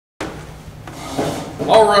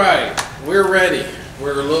All right, we're ready.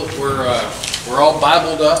 We're all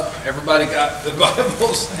Bibled up. Everybody got the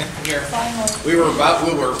Bibles in here. We were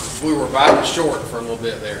Bible short for a little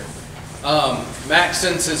bit there. Max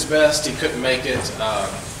sends his best. He couldn't make it.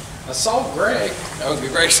 I saw Greg. Oh,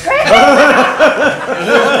 Greg.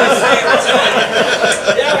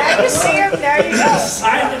 Yeah, you see him. There you go.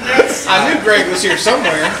 I knew Greg was here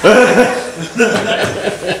somewhere.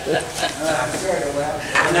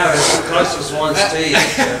 I know, it's the closest one Steve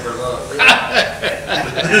ever loved.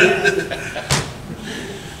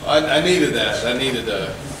 I needed that. I needed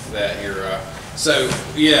that here. So,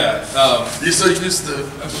 yeah. You're so used to...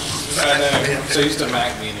 I know. So used to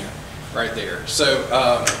Mac being here. Right there. So,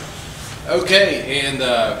 okay. And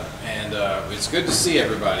it's good to see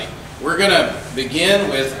everybody. We're going to begin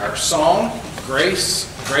with our song, Grace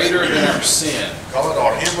Greater Than Our Sin. Call it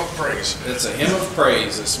our hymn of praise. It's a hymn of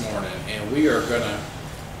praise this morning, and we are going to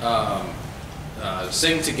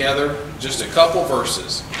sing together just a couple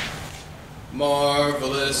verses.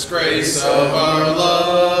 Marvelous grace of our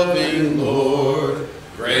loving Lord,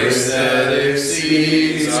 grace that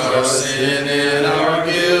exceeds our sin and our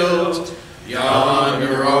guilt,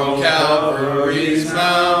 yonder on Calvary's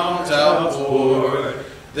mount outpoured,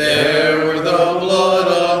 there where the blood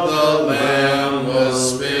of the Lamb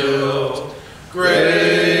was spilled.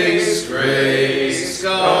 Grace, grace,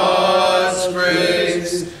 God's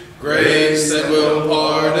grace, grace that will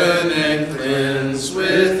pardon and cleanse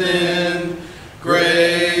within.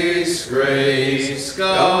 Grace, grace,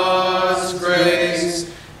 God's grace,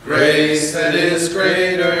 grace that is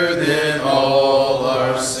greater than all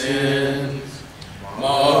our sins.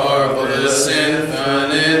 Marvelous,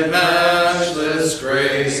 infinite, matchless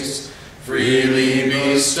grace, freely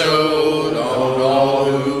bestowed on all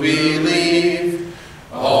who believe,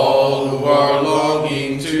 all who are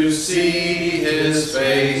longing to see His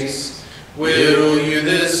face. Will you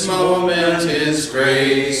this moment His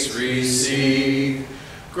grace receive?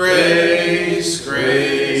 Grace,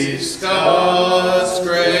 grace, God's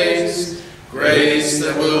grace, grace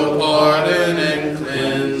that will pardon and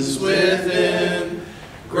cleanse within.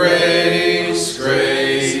 Grace,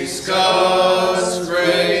 grace, God's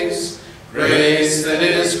grace, grace that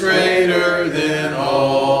is greater than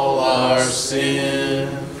all our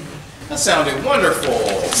sin. That sounded wonderful.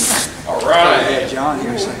 All right. John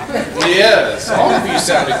here saying. Yes, all of you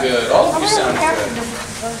sounded good. All of you sounded good.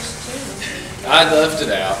 I left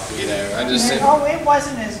it out, you know. I just said. Oh, it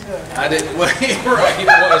wasn't as good. I didn't. Well, right,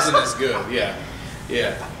 it wasn't as good. Yeah,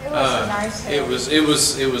 yeah. It was a nice hymn.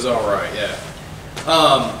 It was all right. Yeah.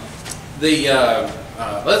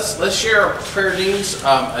 Let's share our prayer needs.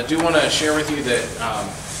 I do want to share with you that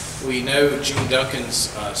we know Gene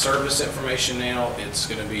Duncan's service information now. It's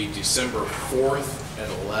going to be December 4th at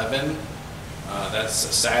 11. That's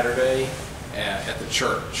a Saturday at the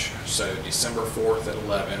church. So December 4th at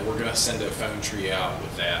 11. We're going to send a phone tree out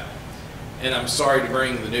with that. And I'm sorry to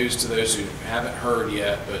bring the news to those who haven't heard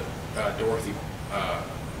yet, but Dorothy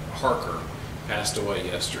Harker passed away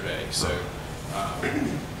yesterday. So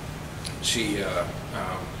she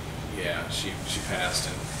passed,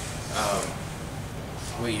 and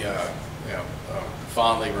we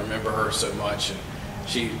fondly remember her so much. And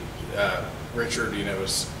she, Richard,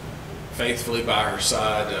 was faithfully by her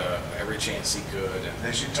side every chance he could.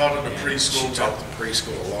 And she taught in the preschool. She taught in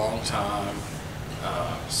preschool a long time.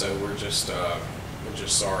 So we're just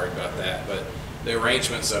sorry about that. But the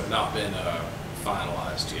arrangements have not been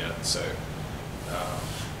finalized yet. So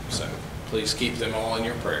please keep them all in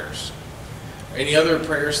your prayers. Any other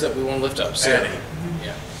prayers that we want to lift up? Sarah?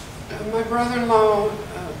 Yeah. My brother-in-law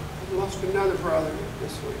lost another brother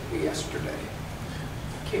yesterday.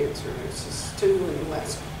 Cancer. It's just 2 in the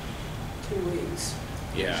last 2 weeks.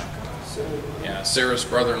 Yeah. So. Yeah. Sarah's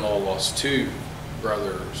brother-in-law lost 2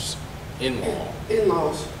 brothers.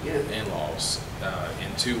 In-laws, yeah. In-laws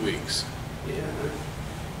in 2 weeks. Yeah.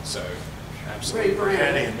 So, absolutely. Ray Brown.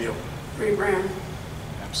 Patty and Bill. Ray Brown.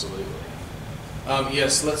 Absolutely.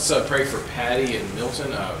 Yes, let's pray for Patty and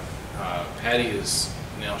Milton. Patty is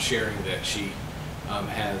now sharing that she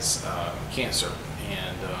has cancer,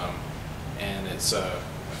 and it's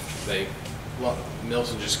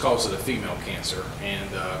Milton just calls it a female cancer, and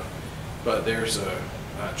but there's a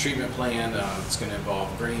treatment plan that's going to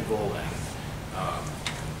involve Greenville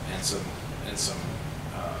and some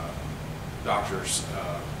doctors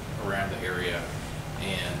around the area,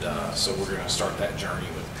 and so we're going to start that journey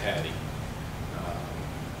with Patty.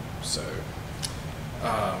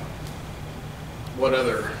 What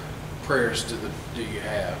other prayers do you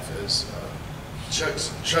have?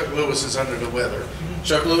 Chuck Lewis is under the weather.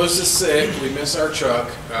 Chuck Lewis is sick. We miss our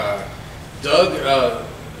Chuck. Doug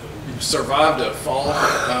survived a fall,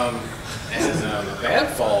 and a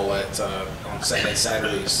bad fall on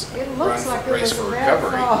Saturday's It looks like it race was for a bad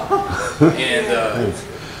recovery. fall.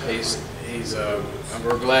 And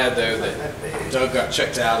we're glad though that Doug got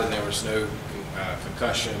checked out and there was no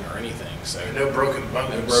concussion or anything. So No broken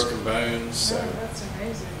bones. no broken bones. So Oh, that's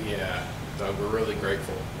amazing. yeah, Doug, we're really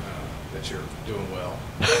grateful that you're doing well.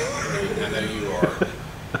 I know you are.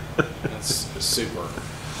 That's super.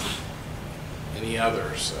 Any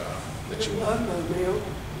others that you want?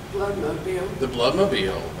 Bloodmobile. The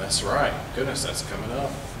Bloodmobile. That's right. Goodness, that's coming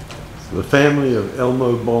up. The family of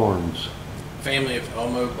Elmo Barnes. Family of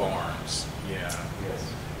Elmo Barnes. Yeah.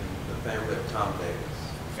 Yes, and the family of Tom Davis.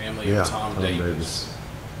 Family Yeah, of Tom Tom Davis. Davis.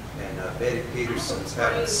 And Betty Peterson's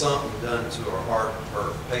having something done to her heart,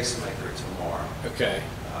 her pacemaker tomorrow. Okay.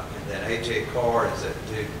 And then AJ Carr is at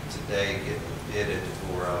Duke today getting fitted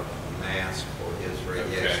for a mask for his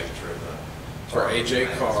radiation Okay. trip. For AJ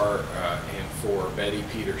Carr and for Betty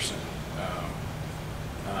Peterson.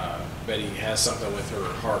 Betty has something with her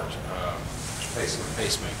heart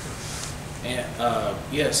pacemaker. And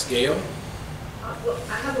yes, Gail. Well,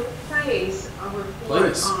 I have a praise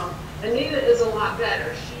report. Please. Anita is a lot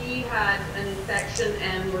better. She had an infection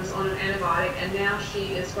and was on an antibiotic, and now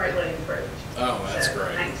she is greatly improved. Oh, that's So,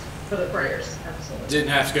 great. Thanks for the prayers. Absolutely. Didn't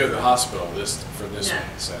have to go to the hospital for this No. one,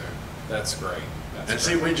 so that's great. That's And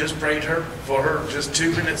see, great. we just prayed for her just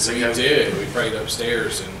 2 minutes We ago. did. We prayed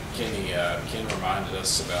upstairs, and Ken reminded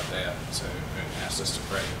us about that, so and asked us to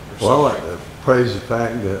pray. We're Well, I so grateful. praise the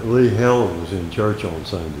fact that Lee Helen was in church on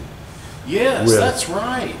Sunday. Yes, with- that's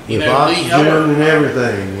right. You With know, Lee oxygen Heller and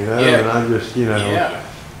everything, you know, Yeah. and I'm just, Yeah.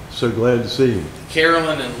 so glad to see him.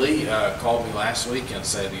 Carolyn and Lee called me last week and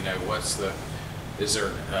said, is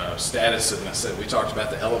there status? And I said, we talked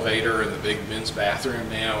about the elevator and the big men's bathroom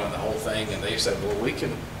now and the whole thing. And they said, well, we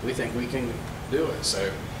think we can do it.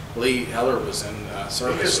 So Lee Heller was in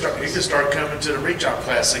service. You can start coming to the reach out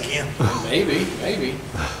class again. Maybe.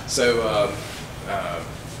 So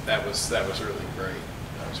that was really great.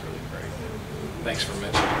 That was really great. Thanks for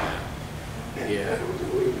mentioning that. Yeah.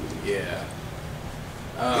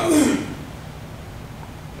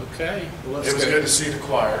 Okay. Well, let's It was go. good to see the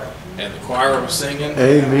choir. And the choir was singing. Amen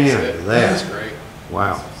That was to good. that. That's great.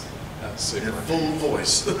 Wow. That's super. In full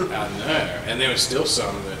voice. I know. And there was still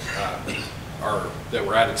some that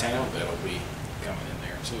were out of town that'll be coming in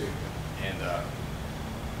there too. And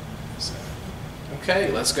so,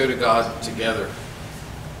 okay, let's go to God together.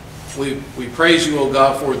 We praise you, O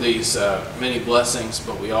God, for these many blessings,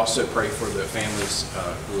 but we also pray for the families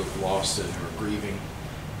who have lost and who are grieving.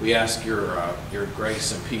 We ask your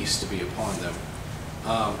grace and peace to be upon them.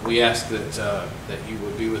 We ask that you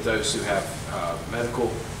would be with those who have medical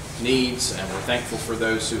needs, and we're thankful for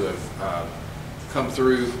those who have come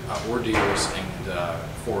through ordeals and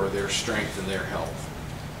for their strength and their health.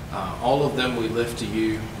 All of them we lift to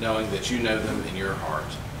you, knowing that you know them in your heart.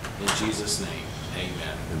 In Jesus' name,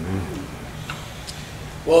 amen. Amen.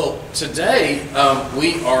 Well, today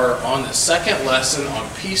we are on the second lesson on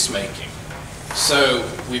peacemaking. So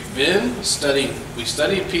we studied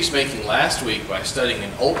peacemaking last week by studying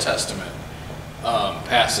an Old Testament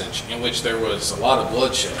passage in which there was a lot of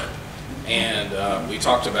bloodshed. And we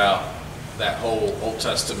talked about that whole Old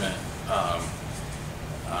Testament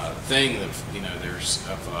thing of,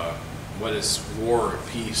 what is war and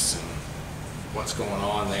peace and what's going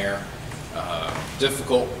on there.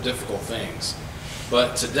 Difficult things.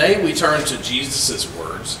 But today we turn to Jesus'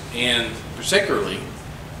 words, and particularly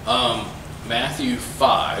Matthew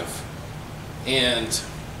 5, and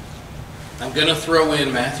I'm going to throw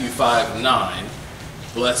in Matthew 5:9.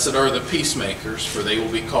 Blessed are the peacemakers, for they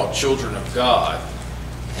will be called children of God.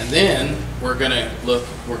 And then we're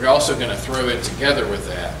also going to throw it together with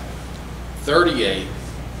that 38,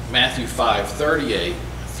 Matthew 5:38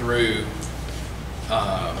 through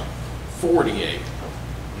 48.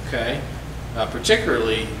 Okay,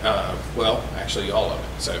 particularly, actually all of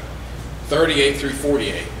it. So 38 through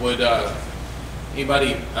 48. Would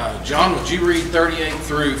anybody, John, would you read 38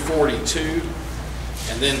 through 42?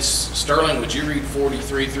 And then Sterling, would you read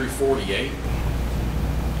 43 through 48?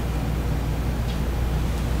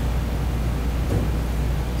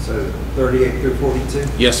 So 38 through 42?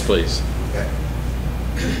 Yes, please. Okay.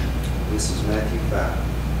 This is Matthew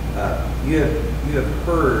 5. You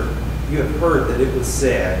have heard that it was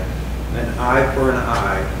said, an eye for an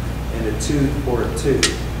eye and a tooth for a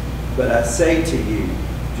tooth. But I say to you,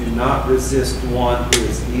 do not resist one who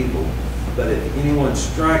is evil. But if anyone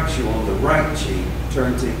strikes you on the right cheek,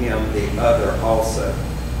 turn to him the other also.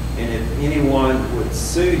 And if anyone would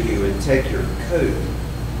sue you and take your coat,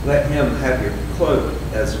 let him have your cloak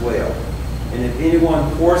as well. And if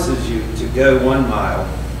anyone forces you to go 1 mile,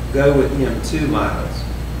 go with him 2 miles.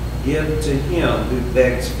 Give to him who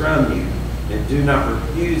begs from you, and do not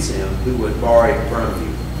refuse him who would borrow from you.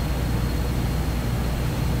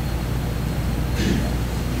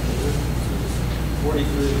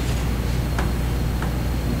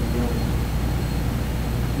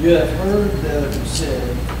 You have heard that it was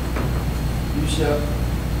said,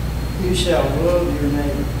 you shall love your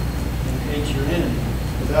neighbor and hate your enemy.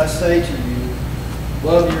 But I say to you,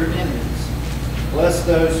 love your enemies, bless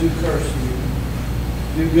those who curse you,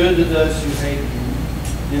 do good to those who hate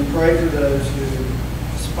you, and pray for those who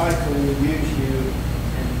spitefully use you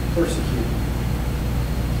and persecute you,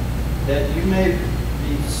 that you may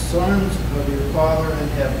be sons of your Father in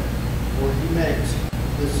heaven, for he makes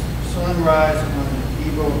his sun rise on the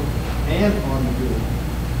evil and on the good,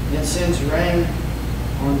 and sends rain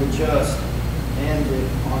on the just and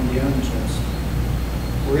on the unjust.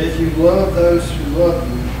 For if you love those who love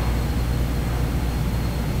you,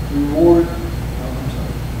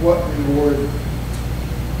 what reward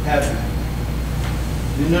have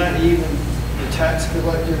you? Do not even the tax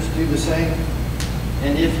collectors do the same?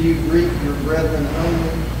 And if you greet your brethren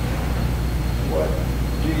only, what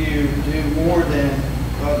do you do more than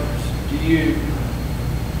others?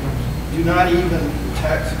 Do not even the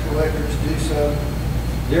tax collectors do so?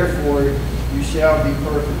 Therefore, you shall be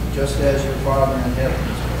perfect, just as your Father in heaven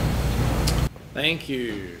is perfect. Thank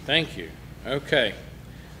you. Thank you. Okay.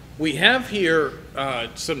 We have here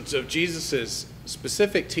some of Jesus'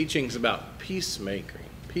 specific teachings about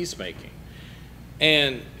peacemaking.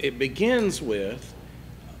 And it begins with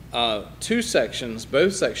 2 sections.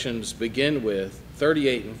 Both sections begin with,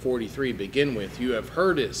 38 and 43 begin with, you have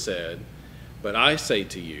heard it said, but I say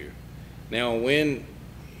to you. Now,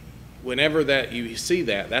 whenever that you see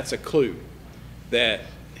that, that's a clue that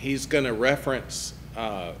he's going to reference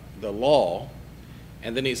the law,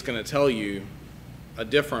 and then he's going to tell you a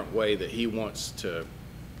different way that he wants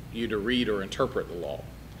you to read or interpret the law.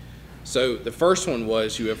 So the first one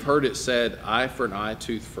was, you have heard it said, eye for an eye,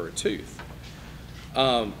 tooth for a tooth.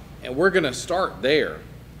 And we're going to start there,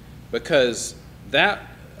 because that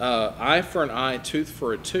eye for an eye, tooth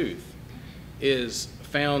for a tooth is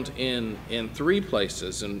found in 3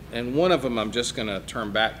 places, and one of them I'm just going to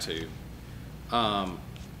turn back to.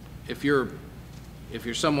 If you're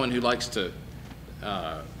someone who likes to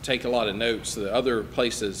take a lot of notes, the other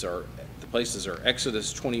places are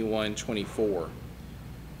Exodus 21:24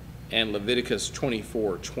 and Leviticus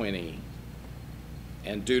 24:20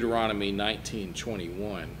 and Deuteronomy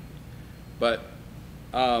 19:21. But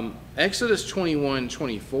Exodus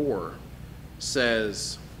 21:24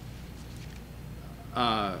 says,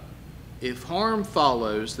 if harm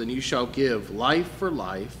follows, then you shall give life for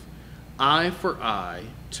life, eye for eye,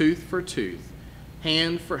 tooth for tooth,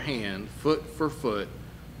 hand for hand, foot for foot,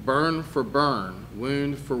 burn for burn,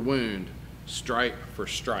 wound for wound, stripe for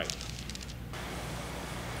stripe.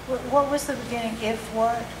 What was the beginning? If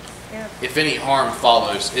what? If any harm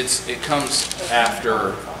follows, it comes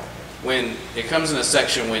after, when it comes in a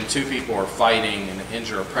section when 2 people are fighting and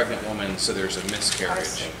injure a pregnant woman, so there's a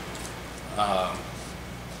miscarriage.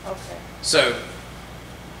 Okay. So,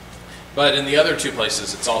 but in the other 2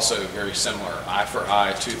 places, it's also very similar. Eye for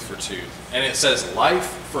eye, tooth for tooth. And it says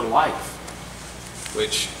life for life,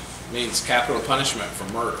 which means capital punishment for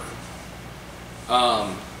murder.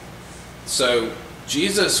 So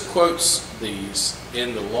Jesus quotes these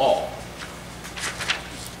in the law.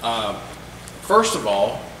 First of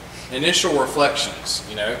all, initial reflections,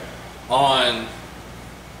 on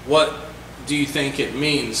what do you think it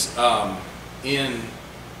means in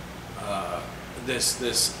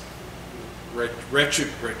this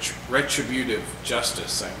retributive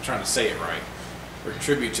justice. I'm trying to say it right.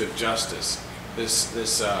 Retributive justice.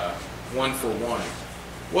 This 1 for 1.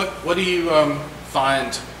 What do you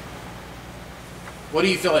find? What do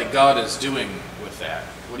you feel like God is doing with that?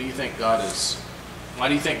 What do you think God is? Why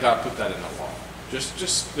do you think God put that in the law?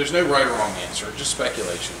 Just there's no right or wrong answer. Just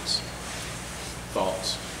speculations,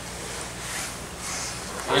 thoughts.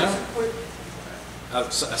 Anna? I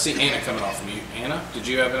see Anna coming off mute. Anna, did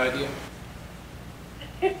you have an idea?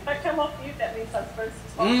 If I come off mute, that means I'm supposed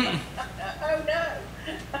to talk. Oh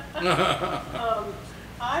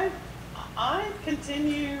no! I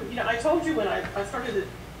continue. I told you when I started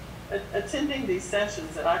attending these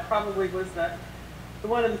sessions that I probably was the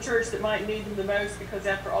one in the church that might need them the most, because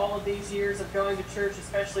after all of these years of going to church,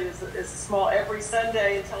 especially as a small, every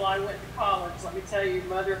Sunday until I went to college, let me tell you,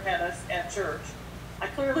 Mother had us at church. I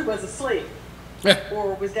clearly was asleep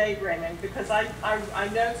or was daydreaming, because I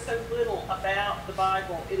know so little about the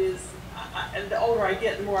Bible. It is, and the older I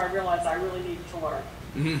get, the more I realize I really need to learn.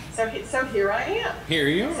 So here I am. Here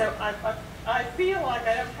you are. So I feel like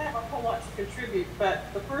I don't have a whole lot to contribute,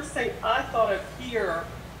 but the first thing I thought of here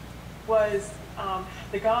was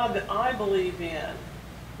the God that I believe in,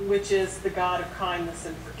 which is the God of kindness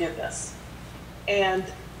and forgiveness. And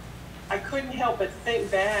I couldn't help but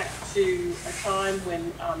think back to a time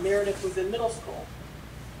when Meredith was in middle school.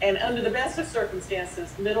 And under the best of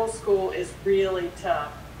circumstances, middle school is really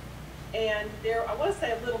tough. And I want to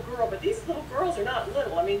say a little girl, but these little girls are not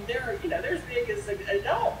little. I mean, they're as big as an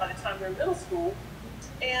adult by the time they're in middle school.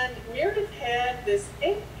 And Meredith had this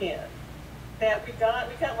ink pen that we got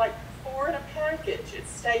like 4 in a package at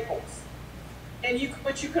Staples. And you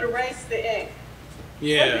could erase the ink.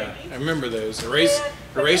 Yeah, I remember those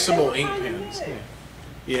erasable ink pens.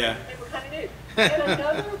 Yeah. They were kind of new. And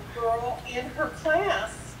another girl in her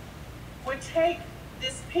class would take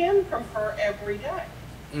this pen from her every day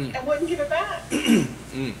and wouldn't give it back.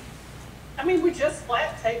 I mean, we just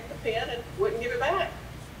flat taped the pen and wouldn't give it back.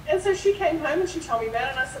 And so she came home and she told me about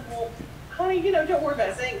it, and I said, well, honey, don't worry about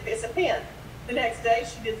it. It's ink, it's a pen. The next day,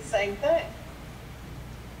 she did the same thing.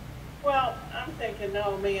 Well, I'm thinking,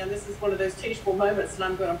 oh man, this is one of those teachable moments and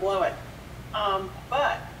I'm going to blow it.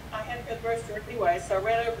 But I had to go to the grocery store anyway, so I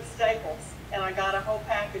ran over to Staples and I got a whole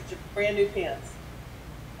package of brand new pens.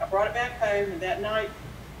 I brought it back home, and that night,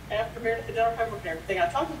 after Meredith had done her homework and everything, I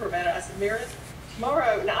talked to her about it. I said, Meredith,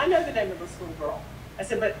 tomorrow, now I know the name of this little girl. I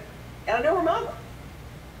said, and I know her mama.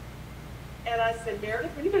 And I said,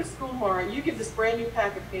 Meredith, when you go to school tomorrow, you give this brand new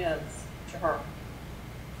pack of pens to her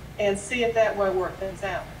and see if that way work things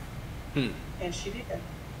out. And she did.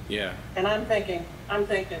 Yeah. And I'm thinking,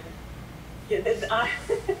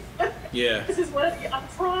 yeah, this is what I'm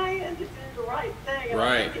trying to do the right thing. And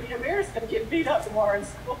I'm thinking, Meredith's going to get beat up tomorrow in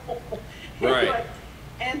school. Anyway,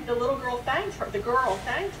 and the little girl thanked her. The girl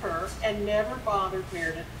thanked her and never bothered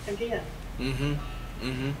Meredith again. Can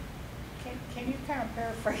you kind of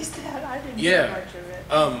paraphrase that? I didn't hear much of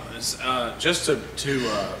it. Just to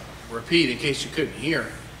repeat, in case you couldn't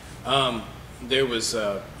hear, there was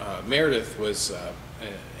Meredith was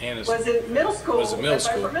Anna's was in middle school. Was in middle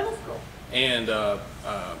school. For middle school. And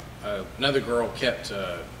another girl kept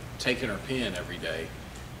taking her pen every day,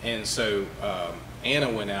 and so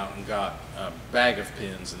Anna went out and got a bag of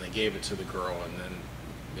pens, and they gave it to the girl, and then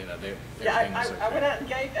I went out and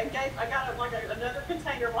gave. I got another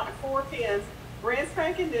container of like 4 pens, brand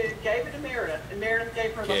spanking new. Gave it to Meredith, and Meredith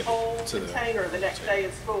gave her the whole container the next day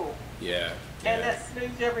in school. Yeah. And that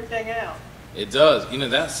smoothed everything out. It does.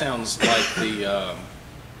 That sounds like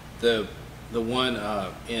the one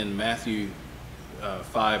in Matthew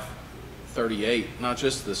 5:38. Not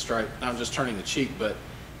just the stripe, not just turning the cheek, but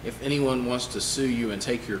if anyone wants to sue you and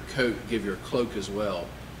take your coat, give your cloak as well.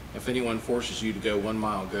 If anyone forces you to go 1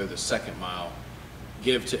 mile, go the 2nd mile.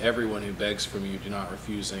 Give to everyone who begs from you. Do not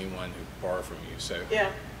refuse anyone who borrow from you. So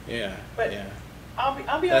yeah. But I'll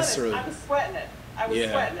be honest. I was sweating it. I was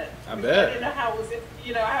sweating it. I bet. I didn't know how it was,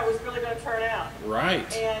 how it was really going to turn out.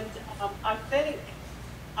 Right. And I think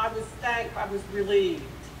I was relieved.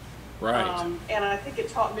 Right. And I think it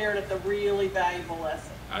taught Meredith a really valuable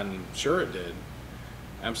lesson. I'm sure it did.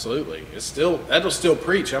 Absolutely. That'll still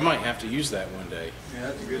preach. I might have to use that one day. Yeah,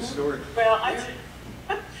 that's a good story. Well,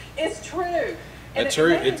 it's true. It's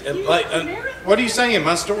true. What are you saying?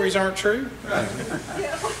 My stories aren't true?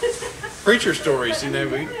 Preacher stories,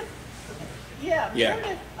 Meredith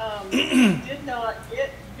did not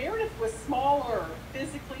get. Meredith was smaller,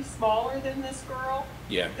 physically smaller than this girl.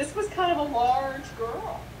 Yeah. This was kind of a large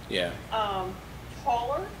girl. Yeah.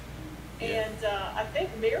 Taller, and I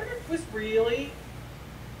think Meredith was really.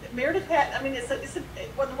 Meredith had. I mean, on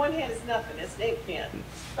the one hand, it's nothing. It's an ink pen,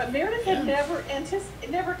 but Meredith had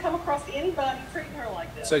never come across anybody treating her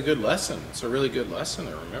like this. It's a good lesson. It's a really good lesson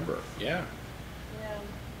to remember. Yeah. Yeah.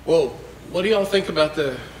 Well, what do y'all think about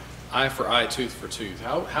the eye for eye, tooth for tooth?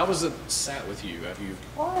 How has it sat with you? Have you?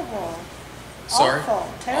 Horrible. Sorry. Awful.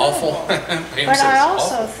 Terrible. Awful. But I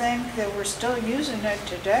also think that we're still using it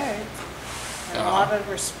today in a lot of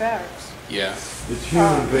respects. Yeah. It's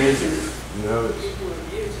human behavior,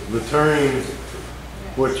 it's returning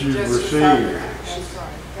what you've received. That's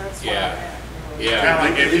right. That's Yeah. Kind of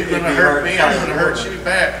like if you're going to hurt me, I'm going to hurt you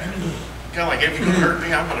back. Kind of like if you're going to hurt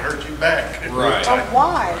me, I'm going to hurt you back. Right. But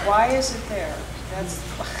why? Why is it there?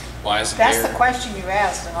 Why is it That's there? the question you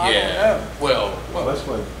asked, and I don't know. Well,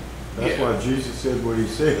 That's why Jesus said what he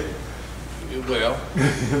said. Well,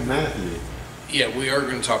 Matthew. yeah, we are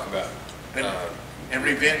going to talk about. And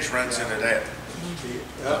revenge runs into that.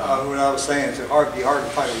 What I was saying is it'd be hard to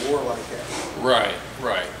fight a war like that.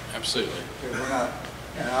 Right, absolutely. We're not,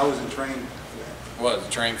 and I wasn't trained for that. Was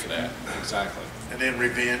trained for that, exactly. And then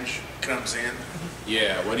revenge comes in.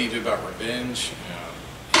 Yeah, what do you do about revenge?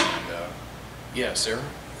 Yeah, Sarah?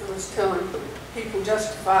 I was telling people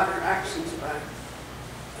justify their actions by,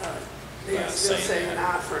 they'll say an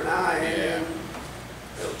eye for an eye, and then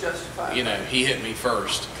they'll justify. You know, he hit me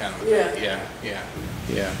first, kind of. Yeah.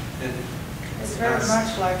 Yeah. It's very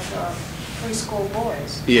much like preschool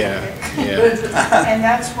boys. Yeah. And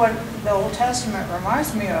that's what the Old Testament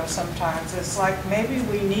reminds me of sometimes. It's like maybe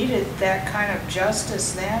we needed that kind of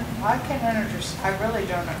justice then. I really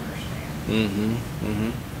don't understand.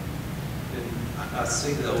 I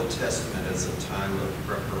see the Old Testament as a time of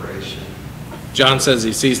preparation. John says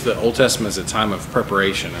he sees the Old Testament as a time of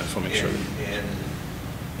preparation. I just want to make sure. And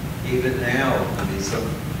even now, I mean,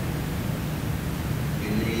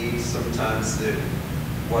 you need sometimes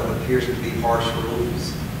what appears to be harsh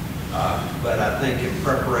rules. But I think in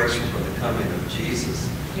preparation for the coming of Jesus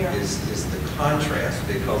is the contrast,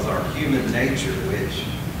 because our human nature, which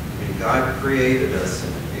God created us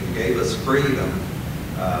and gave us freedom,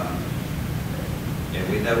 and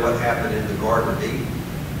we know what happened in the Garden of Eden.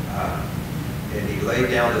 And he laid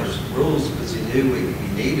down those rules because he knew we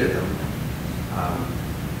needed them.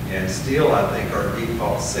 And still, I think our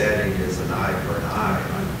default setting is an eye for an eye.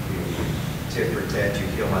 Tit for tat, you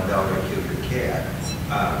kill my dog, I kill your cat.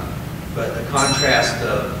 But the contrast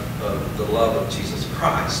of the love of Jesus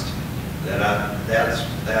Christ, that's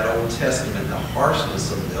that Old Testament, the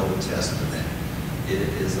harshness of the Old Testament, it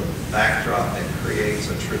is a backdrop that creates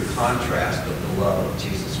a true contrast of the love of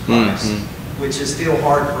Jesus Christ, which is still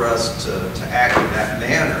hard for us to act in that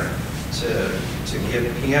manner, to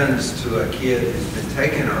give pins to a kid who's been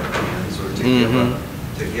taking our pins, or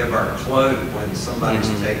to give our cloak when somebody's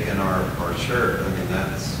taking our shirt. I mean,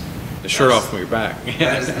 that's the shirt off from your back.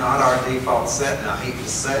 That is not our default setting, I hate to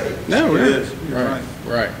say. No, it is.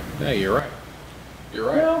 Right. Yeah, you're right. You're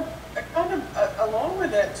right. Well, kind of along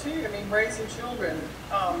with that too, I mean, raising children,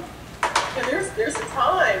 and there's a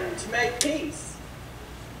time to make peace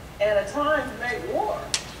and a time to make war.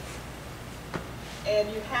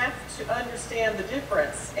 And you have to understand the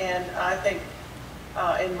difference. And I think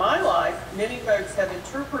in my life, many folks have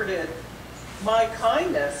interpreted my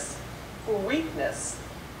kindness for weakness,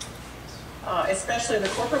 especially in the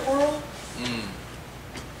corporate world.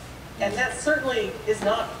 And that certainly is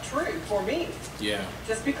not true for me. Yeah.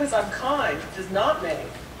 Just because I'm kind does not mean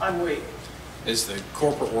I'm weak. The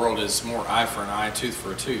corporate world is more eye for an eye, tooth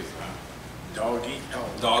for a tooth. Dog eat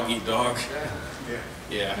dog. Dog eat dog.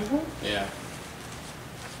 Yeah.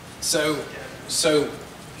 So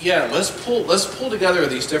yeah, let's pull together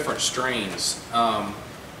these different strains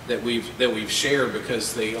that we've shared,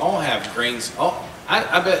 because they all have grains.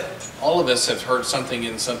 I bet all of us have heard something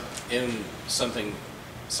in something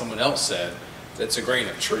someone else said that's a grain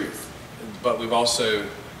of truth, but we've also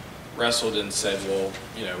wrestled and said, well,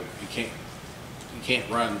 you can't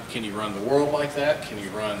run. Can you run the world like that? Can you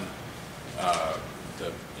run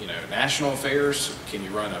the national affairs? Can you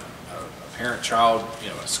run a parent-child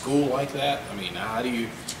a school like that? I mean, how do you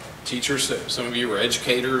teachers? Some of you are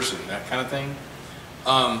educators and that kind of thing.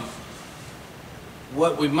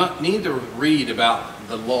 What we might need to read about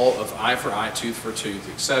the law of eye for eye, tooth for tooth,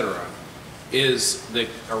 etc., is the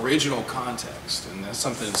original context, and that's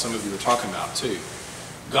something some of you were talking about too.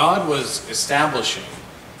 God was establishing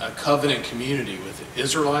a covenant community with the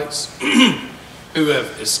Israelites who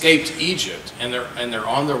have escaped Egypt, and they're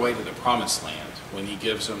on their way to the Promised Land when He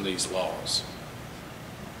gives them these laws.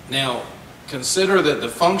 Now, consider that the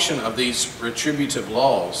function of these retributive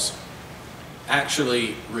laws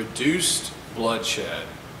actually reduced bloodshed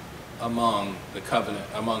among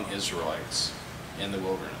Israelites in the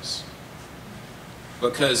wilderness,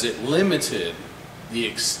 because it limited the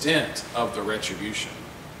extent of the retribution.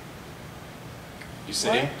 You see?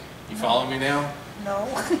 What? You follow me now? No.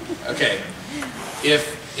 Okay.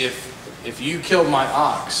 If you killed my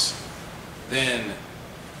ox, then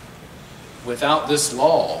without this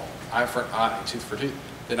law, eye for eye, tooth for tooth,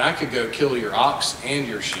 then I could go kill your ox and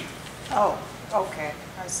your sheep. Oh, okay.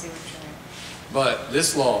 I see what you mean. But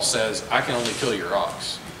this law says I can only kill your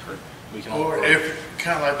ox. We can Or if,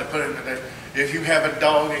 kind of like they put it in there, if you have a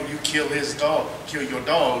dog and you kill your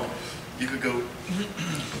dog, you could go.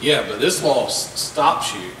 Yeah, but this law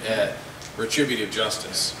stops you at retributive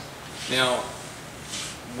justice. Now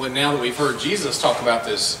that we've heard Jesus talk about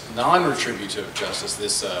this non-retributive justice,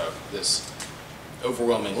 this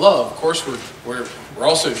overwhelming love, of course we're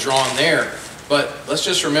also drawn there. But let's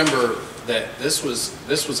just remember that this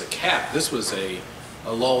was a cap. This was a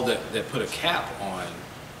law that put a cap on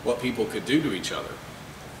what people could do to each other.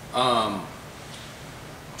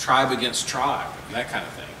 Tribe against tribe, and that kind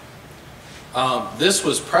of thing. This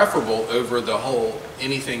was preferable over the whole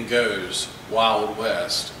anything goes, Wild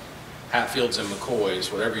West, Hatfields and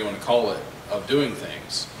McCoys, whatever you want to call it, of doing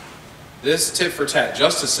things. This tit-for-tat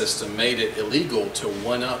justice system made it illegal to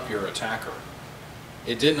one-up your attacker.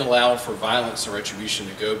 It didn't allow for violence and retribution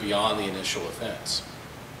to go beyond the initial offense.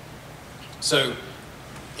 So,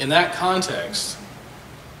 in that context,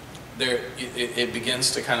 it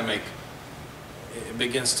begins to kind of make, it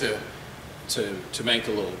begins to make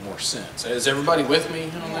a little more sense. Is everybody with me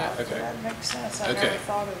on that? Okay. That makes sense. I Okay. never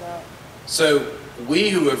thought of that. So we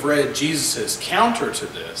who have read Jesus' counter to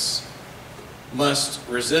this must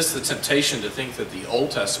resist the temptation to think that the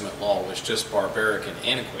Old Testament law was just barbaric and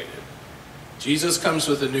antiquated. Jesus comes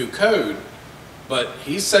with a new code, but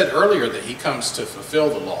he said earlier that he comes to fulfill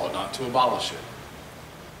the law, not to abolish it.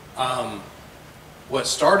 What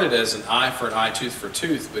started as an eye for an eye, tooth for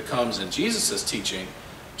tooth becomes, in Jesus' teaching,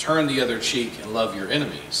 turn the other cheek and love your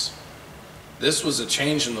enemies. This was a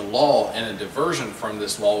change in the law and a diversion from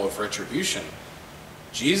this law of retribution.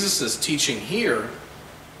 Jesus' teaching here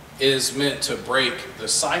is meant to break the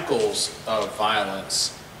cycles of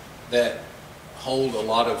violence that hold a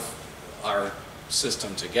lot of our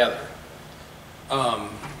system together.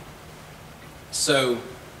 So,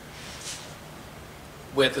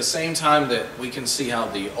 at the same time that we can see how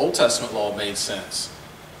the Old Testament law made sense,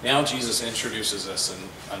 now Jesus introduces us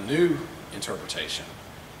a new interpretation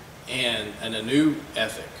and a new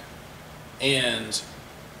ethic. And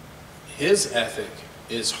his ethic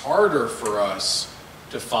is harder for us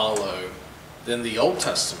to follow than the Old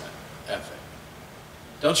Testament ethic.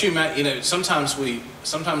 Don't you know, sometimes we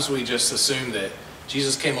just assume that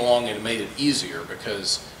Jesus came along and made it easier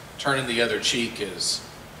because turning the other cheek is,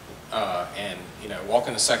 and you know,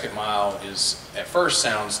 walking the second mile is, at first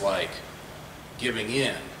sounds like giving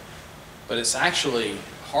in, but it's actually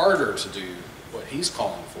harder to do what he's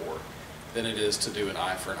calling for than it is to do an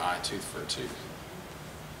eye for an eye, tooth for a tooth.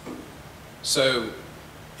 So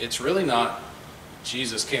it's really not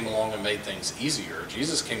Jesus came along and made things easier.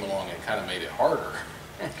 Jesus came along and kind of made it harder.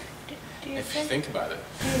 If you think about it.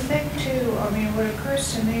 Do you think too, I mean, what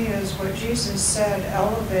occurs to me is what Jesus said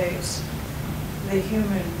elevates the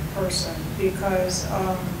human person, because,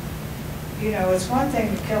 you know, it's one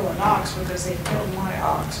thing to kill an ox because they killed my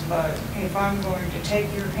ox, but if I'm going to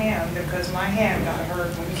take your hand because my hand got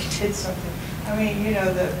hurt when you did something, I mean, you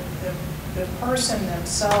know, the person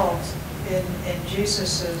themselves in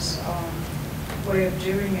Jesus's way of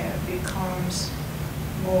doing it becomes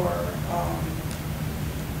more, I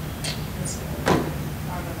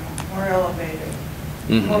don't know, more elevated,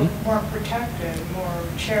 more protected, more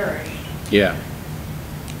cherished. Yeah.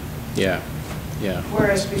 Yeah. Yeah.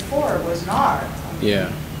 Whereas before it was not. I mean, Yeah.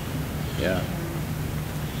 Yeah.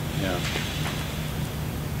 Yeah.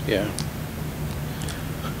 Yeah.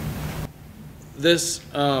 This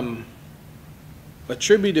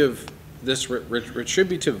retributive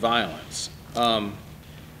violence,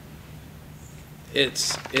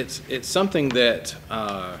 it's something that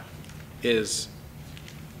is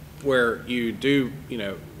where you do, you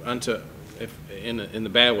know, unto, if in the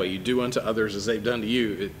bad way, you do unto others as they've done to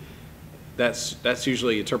you. That's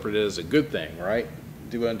usually interpreted as a good thing, right?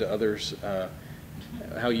 Do unto others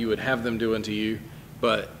how you would have them do unto you.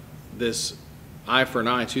 But this eye for an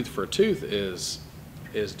eye, tooth for a tooth is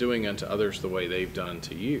doing unto others the way they've done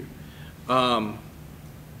to you. But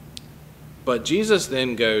Jesus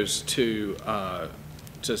then goes to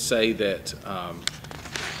say that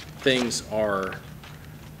things are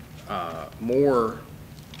more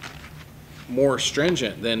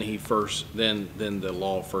stringent than than the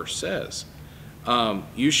law first says.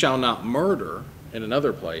 You shall not murder, in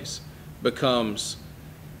another place, becomes,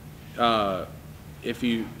 if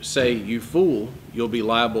you say you fool, you'll be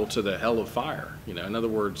liable to the hell of fire. You know, in other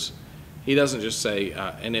words, he doesn't just say,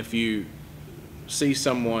 and if you see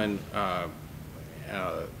someone,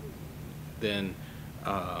 then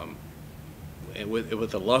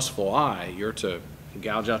with a lustful eye, you're to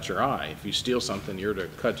gouge out your eye. If you steal something, you're to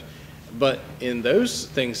cut. But in those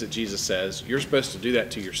things that Jesus says, you're supposed to do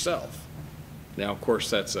that to yourself. Now, of course,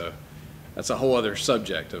 that's a whole other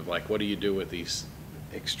subject of, like, what do you do with these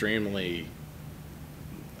extremely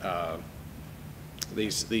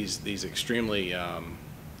these extremely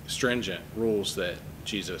stringent rules that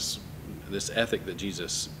Jesus, this ethic that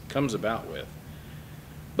Jesus comes about with.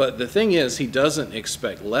 But the thing is, he doesn't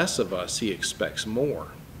expect less of us, he expects more.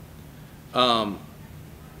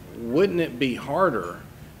 Wouldn't it be harder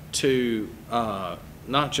to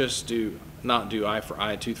not do eye for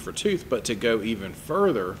eye, tooth for tooth, but to go even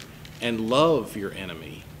further and love your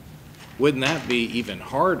enemy? Wouldn't that be even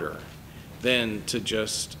harder than to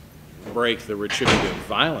just break the retributive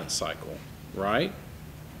violence cycle? right?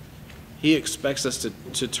 He expects us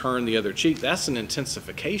to turn the other cheek. That's an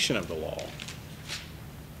intensification of the law.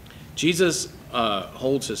 Jesus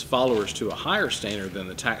holds his followers to a higher standard than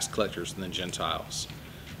the tax collectors and the Gentiles,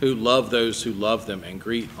 who love those who love them and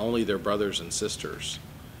greet only their brothers and sisters.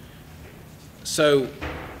 So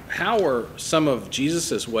how are some of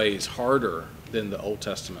Jesus' ways harder than the Old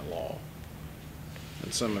Testament law?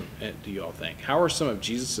 And do you all think? How are some of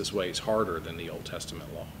Jesus' ways harder than the Old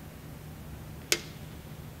Testament law?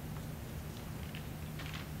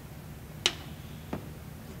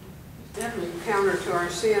 Definitely counter to our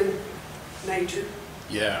sin nature,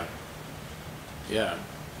 Yeah. Yeah.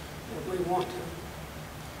 that we want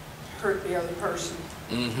to hurt the other person,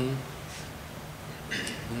 Mm-hmm.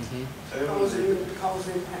 cause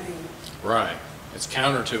them pain. Right. It's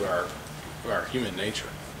counter to our human nature.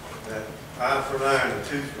 That eye for an eye and a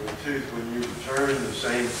tooth for a tooth, when you return the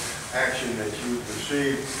same action that you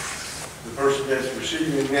perceive, the person that's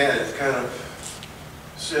receiving that, it kind of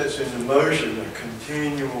sets into motion a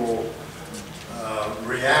continual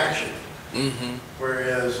reaction. Mm-hmm.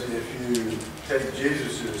 Whereas if you take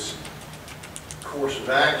Jesus's course of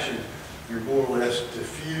action, you're more or less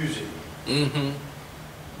diffusing Mm-hmm.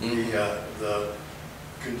 the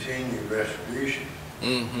continued retribution.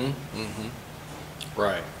 Mm-hmm. Mm-hmm.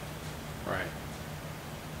 Right. Right.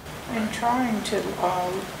 In trying to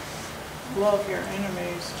love your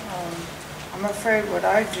enemies, I'm afraid what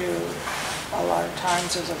I do a lot of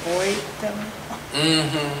times is avoid them.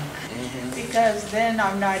 Mm-hmm. Mm-hmm. Because then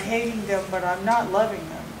I'm not hating them, but I'm not loving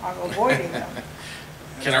them. I'm avoiding them.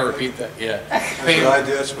 Can I repeat that? Yeah. That's what I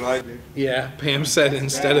do, that's what I do. Yeah. Pam said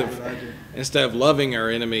instead That's what I do. of loving our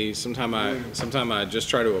enemies, sometime I just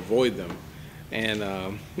try to avoid them, and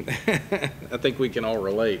I think we can all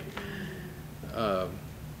relate.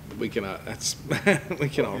 We can we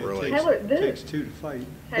can all relate. Taylor, It takes two to fight.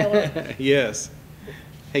 Taylor, Yes.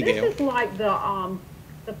 Hey, this Gail. is like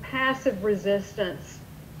the passive resistance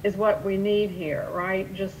is what we need here,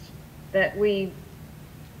 right? Just that we're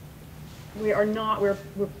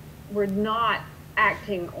not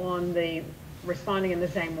acting on the responding in the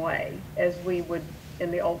same way as we would in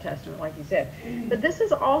the Old Testament, like you said. But this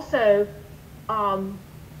is also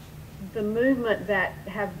the movement that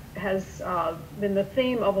has been the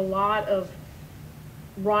theme of a lot of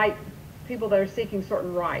people that are seeking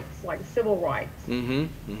certain rights, like civil rights.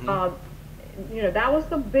 Mm-hmm. Mm-hmm. That was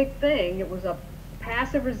the big thing. It was a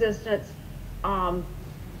passive resistance.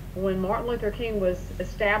 When Martin Luther King was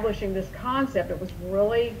establishing this concept, it was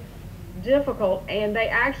really difficult, and they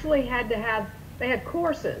actually they had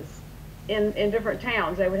courses in different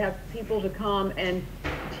towns. They would have people to come and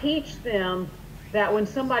teach them that when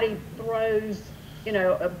somebody throws,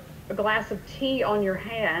 a glass of tea on your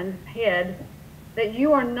head, that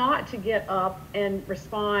you are not to get up and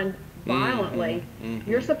respond violently. Mm-hmm.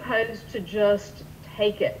 Mm-hmm. You're supposed to just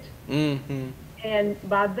take it. Mm-hmm. And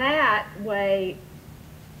by that way,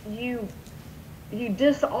 you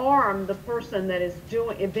disarm the person that is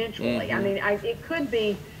doing eventually. Mm-hmm. I mean, it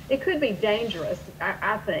could be dangerous.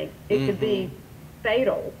 I think it could be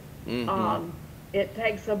fatal. Mm-hmm. It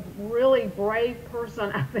takes a really brave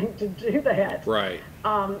person, I think, to do that. Right.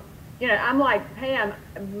 I'm like Pam.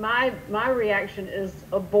 My reaction is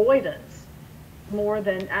avoidance more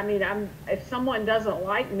than if someone doesn't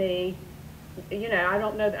like me, I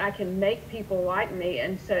don't know that I can make people like me,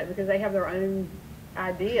 and so because they have their own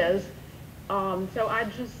ideas. So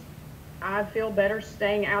I feel better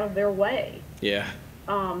staying out of their way. Yeah.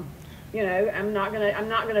 I'm not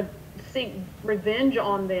gonna seek revenge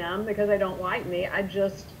on them because they don't like me. I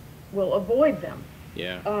just will avoid them.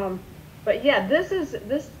 Yeah. But yeah,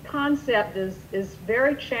 this concept is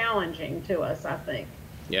very challenging to us, I think.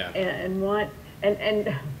 Yeah. And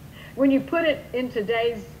when you put it in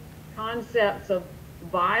today's concepts of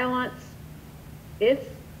violence,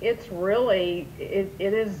 it's really it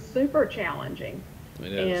is super challenging.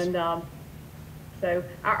 It is. And so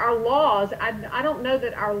our laws, I don't know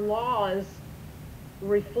that our laws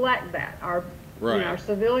reflect that. Our Right. our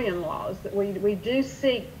civilian laws, that we do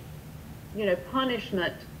seek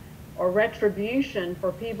punishment or retribution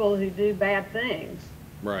for people who do bad things.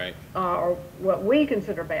 Right. Or what we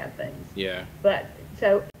consider bad things. Yeah. But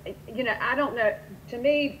so I don't know. To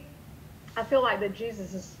me, I feel like that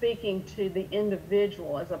Jesus is speaking to the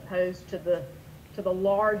individual as opposed to the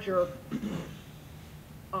larger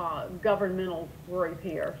governmental group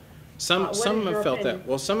here. Some what is have your felt opinion? that.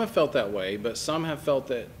 Well, some have felt that way, but some have felt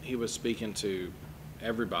that he was speaking to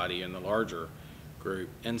everybody in the larger group.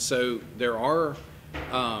 And so there are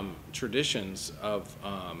traditions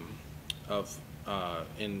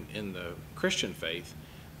in the Christian faith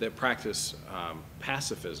that practice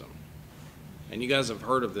pacifism, and you guys have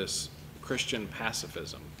heard of this Christian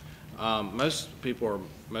pacifism. Most people are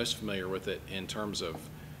most familiar with it in terms of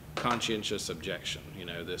conscientious objection. You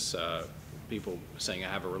know, this people saying I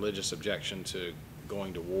have a religious objection to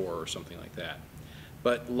going to war or something like that.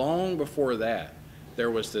 But long before that, there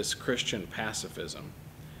was this Christian pacifism.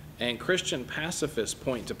 And Christian pacifists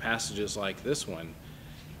point to passages like this one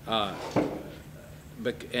and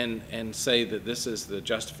say that this is the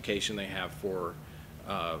justification they have for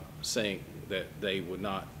saying that they would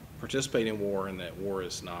not participate in war and that war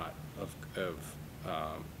is not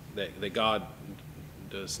that God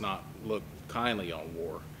does not look kindly on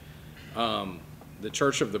war. The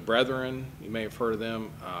Church of the Brethren, you may have heard of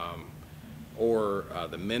them, or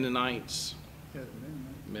the Mennonites. Yeah,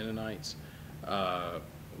 the Mennonites.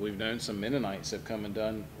 We've known some Mennonites have come and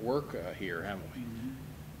done work here, haven't we? Mm-hmm.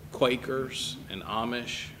 Quakers and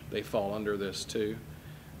Amish, they fall under this too.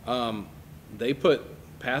 They put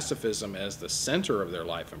pacifism as the center of their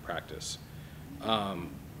life and practice,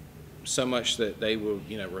 so much that they will,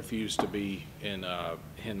 refuse to be in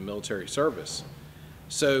military service.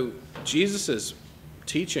 So Jesus's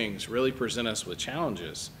teachings really present us with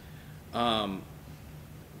challenges. How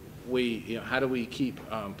do we keep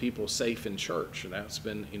people safe in church? And that's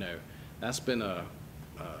been a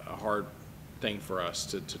hard thing for us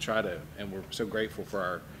to try to, and we're so grateful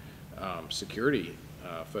for our security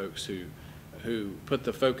folks who put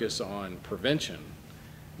the focus on prevention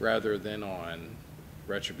rather than on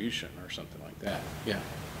retribution or something like that. Yeah.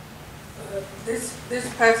 This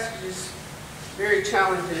passage is very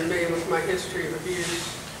challenging to me with my history of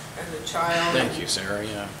abuse as a child. Thank you, Sarah.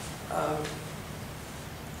 Yeah.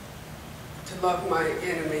 To love my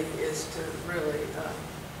enemy is to really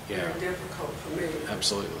very difficult for me.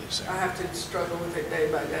 Absolutely, Sarah. I have to struggle with it day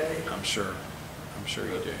by day. I'm sure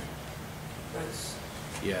you do. That's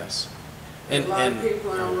yes. And a lot of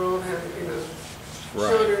people in our world have,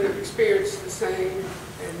 children have experienced the same,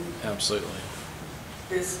 and absolutely.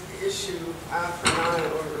 This issue, eye for an eye,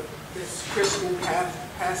 or this Christian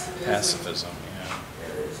pacifism,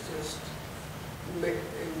 it is just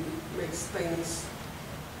makes things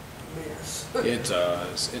a mess. It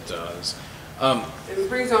does. It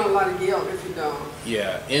brings on a lot of guilt if you don't.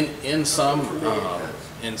 Yeah, in some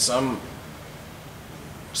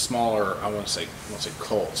smaller, I won't say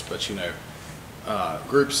cults, but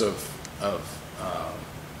groups of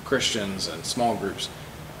Christians and small groups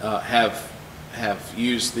have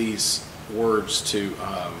used these words to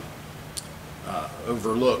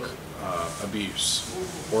overlook abuse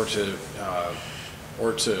or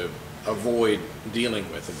to avoid dealing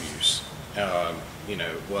with abuse.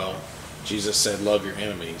 Well, Jesus said, "Love your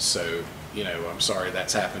enemies," so I'm sorry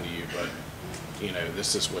that's happened to you, but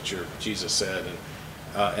this is what Jesus said,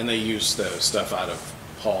 and they use the stuff out of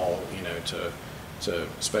Paul, to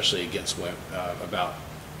especially against women,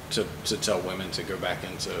 to tell women to go back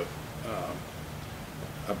into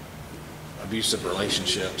abusive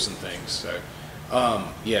relationships and things. So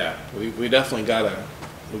we definitely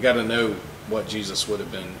gotta know what Jesus would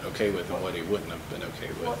have been okay with and what he wouldn't have been okay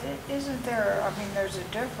with. Well, isn't there, there's a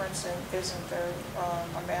difference, isn't there,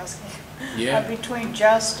 I'm asking, between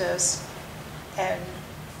justice and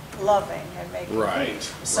loving and making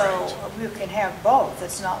peace. So we can have both.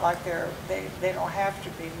 It's not like they don't have to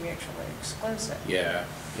be mutually exclusive. Yeah.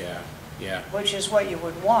 Which is what you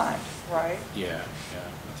would want, right? Yeah.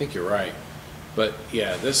 I think you're right. But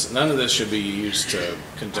none of this should be used to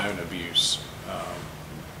condone abuse,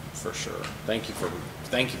 for sure. Thank you for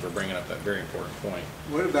bringing up that very important point.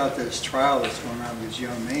 What about this trial that's going on with this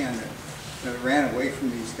young man that ran away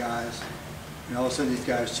from these guys, and all of a sudden these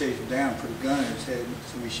guys chased him down, put a gun in his head,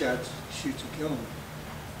 so he shoots and kills him.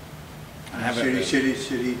 Should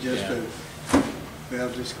he just just go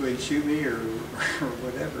ahead and shoot me or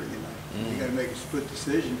whatever? You got to make a split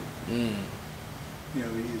decision. You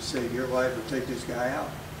save your life or take this guy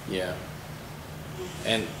out. Yeah.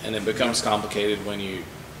 And it becomes complicated when you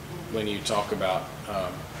talk about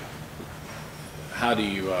how do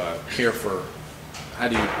you care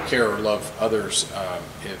or love others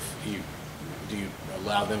if do you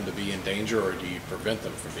allow them to be in danger or do you prevent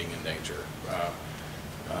them from being in danger?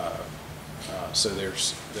 So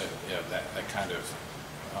there's that kind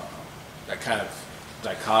of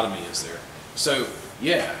dichotomy is there. So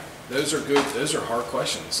those are good. Those are hard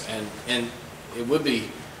questions, and it'd be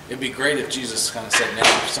great if Jesus kind of said, now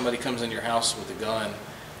if somebody comes in your house with a gun,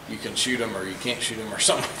 you can shoot them or you can't shoot them or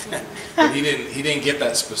something like that. But he didn't get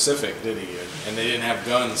that specific, did he? And they didn't have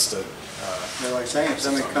guns to. They're like saying if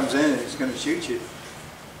somebody comes in and is going to shoot you,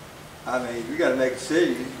 you got to make a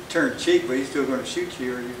decision. You turn cheek, but he's still going to shoot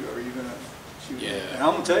you, or are you going to shoot him? And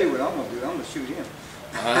I'm going to tell you what I'm going to do. I'm going to shoot him.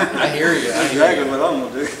 I hear you. That's exactly what I'm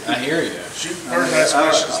gonna do. I hear you. Shoot first, ask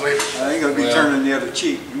questions later. I ain't gonna be Well- turning the other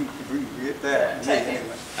cheek. You get that. Take it.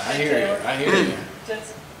 I hear you. I hear you.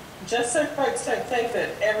 Just so folks don't think that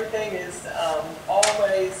everything is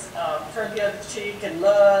always turn the other cheek and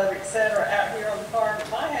love, etc. out here on the farm at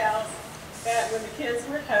my house, that when the kids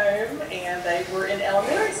were at home and they were in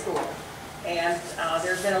elementary school, and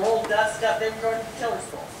there'd been a little dust up, they were going to Tiller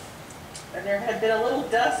school, and there had been a little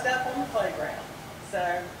dust up on the playground.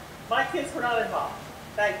 So my kids were not involved,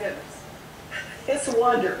 thank goodness. It's a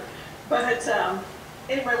wonder. But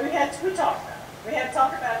anyway, we talked about it. We had to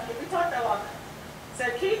talk about it. We talked about a lot. So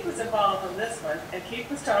Keith was involved in this one, and Keith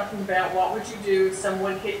was talking about what would you do if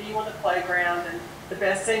someone hit you on the playground, and the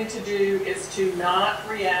best thing to do is to not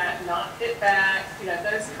react, not hit back,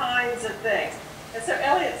 those kinds of things. And so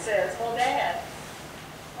Elliot says, well, Dad,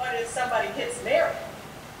 what if somebody hits Mary?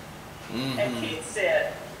 Mm-hmm. And Keith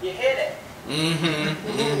said, you hit it. Mm-hmm.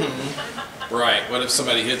 Mm-hmm. Right. What if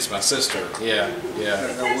somebody hits my sister? Yeah. Yeah.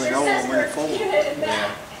 It's your sister. You hit it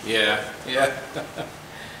back. Yeah.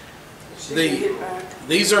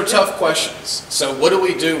 These are tough questions. So what do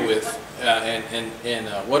we do with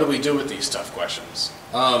what do we do with these tough questions?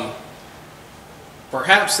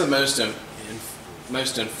 Perhaps the most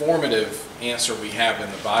informative answer we have in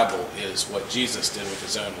the Bible is what Jesus did with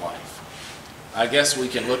his own life. I guess we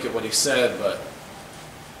can look at what he said, but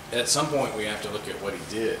at some point we have to look at what he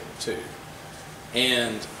did too.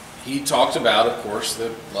 And he talked about, of course,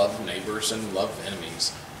 the love of neighbors and love of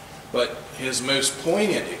enemies. But his most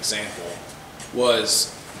poignant example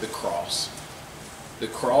was the cross. The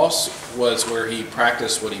cross was where he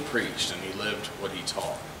practiced what he preached and he lived what he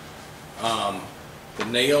taught. The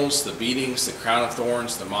nails, the beatings, the crown of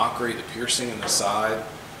thorns, the mockery, the piercing in the side,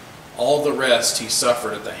 all the rest he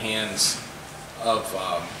suffered at the hands of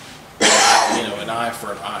an eye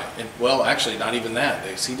for an eye. And, well, actually, not even that.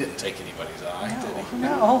 He didn't take anybody's eye, did he?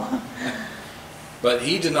 No. But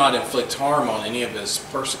he did not inflict harm on any of his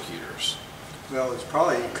persecutors. Well, it's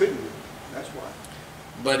probably he couldn't. That's why.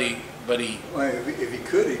 But he. Well, if he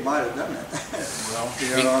could, he might have done it. Well,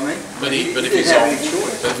 you know what I mean? But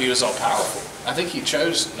if he was all powerful, I think he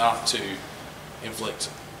chose not to inflict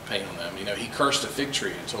pain on them. He cursed a fig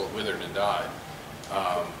tree until it withered and died.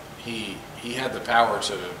 He had the power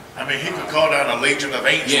to. I mean, he could call down a legion of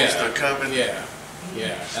angels to come and.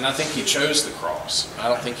 Yeah, and I think he chose the cross. I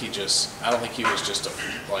don't think he was just I don't think he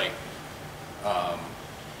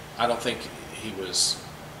was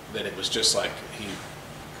that it was just like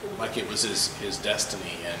it was his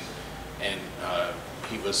destiny and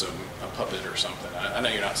he was a puppet or something. I know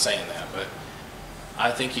you're not saying that, but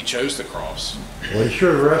I think he chose the cross. Well, he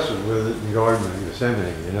sure wrestled with it in the Garden of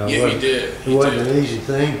Gethsemane, Yeah, he did. It wasn't an easy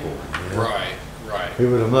thing for him. Right. He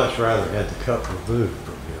would have much rather had the cup removed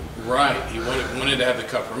from him. Right. He wanted to have the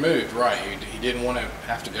cup removed. Right. He didn't want to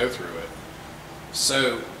have to go through it.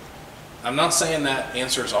 So I'm not saying that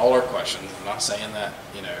answers all our questions. I'm not saying that,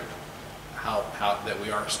 how that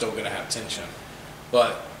we aren't still going to have tension.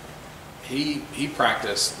 But he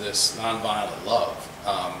practiced this nonviolent love.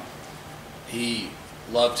 He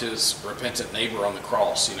loved his repentant neighbor on the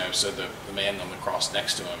cross, so the man on the cross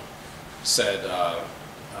next to him said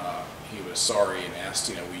he was sorry and asked,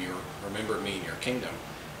 will you remember me in your kingdom?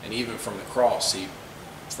 And even from the cross, he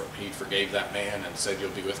forgave that man and said, you'll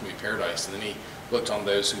be with me in paradise. And then he looked on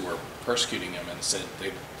those who were persecuting him and said,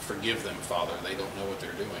 forgive them, Father, they don't know what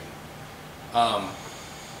they're doing.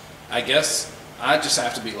 I guess I just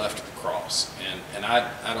have to be left at the cross, and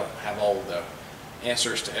I don't have all the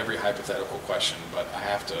answers to every hypothetical question, but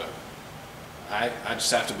I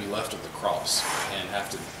just have to be left at the cross and have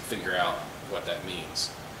to figure out what that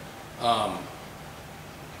means.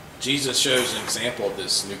 Jesus shows an example of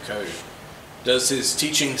this new code. Does his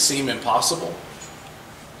teaching seem impossible?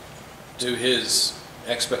 Do his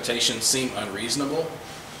expectations seem unreasonable?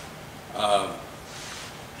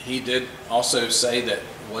 He did also say that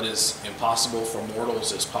what is impossible for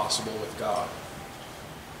mortals is possible with God.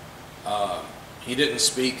 He didn't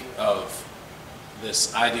speak of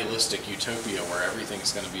this idealistic utopia where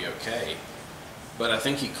everything's going to be okay, but I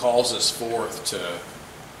think he calls us forth to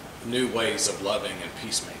new ways of loving and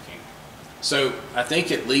peacemaking. So I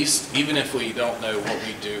think at least, even if we don't know what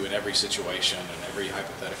we do in every situation and every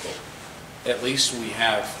hypothetical, at least we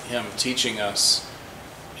have him teaching us.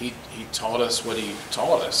 He taught us what he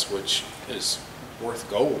taught us, which is worth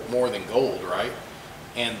gold, more than gold, right?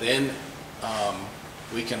 And then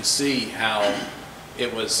we can see how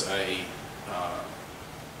it was a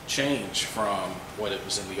change from what it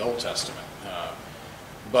was in the Old Testament.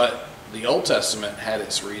 But the Old Testament had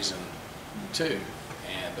its reason too,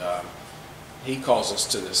 and he calls us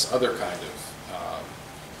to this other kind of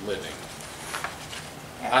living.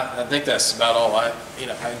 I think that's about all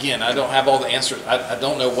again, I don't have all the answers. I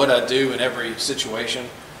don't know what I do in every situation,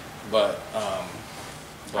 but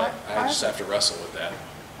I just have to wrestle with that.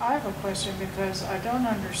 I have a question because I don't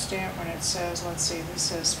understand when it says, let's see, this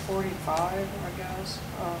says 45, I guess.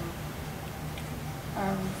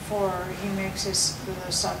 For he makes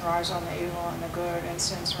the sun rise on the evil and the good and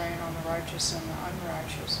sends rain on the righteous and the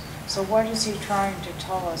unrighteous. So what is he trying to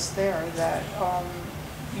tell us there? That,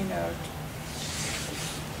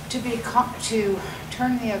 to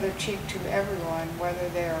turn the other cheek to everyone, whether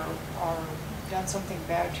they're done something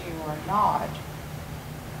bad to you or not.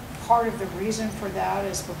 Part of the reason for that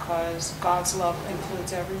is because God's love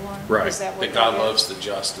includes everyone. Right. Is that what that God is? loves the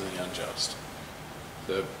just and the unjust,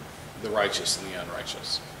 the righteous and the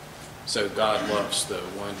unrighteous. So God loves the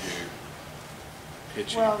one who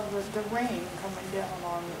hit you. Well, the rain coming down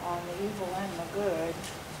on the evil and the good.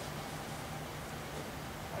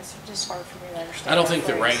 It's just hard for me to understand. I don't think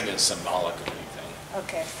that the phrase. rain is symbolic of anything.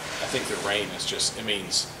 Okay. I think the rain is just, it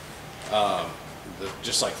means,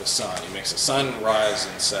 just like the sun. He makes the sun rise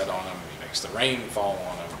and set on him. He makes the rain fall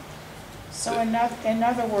on him. So in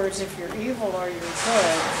other words, if you're evil or you're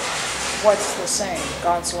good, what's the same?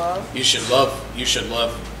 God's love? You should love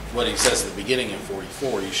what he says at the beginning in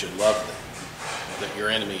 44. You should love your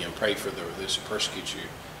enemy and pray for those who persecute you,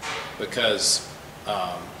 because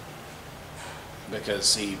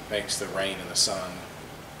he makes the rain and the sun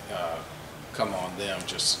come on them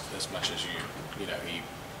just as much as he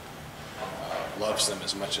loves them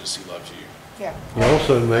as much as he loves you. Yeah. He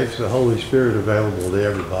also makes the Holy Spirit available to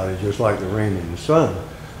everybody, just like the rain and the sun.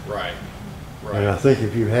 Right. And I think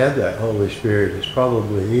if you had that Holy Spirit, it's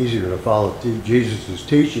probably easier to follow Jesus'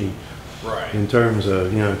 teaching in terms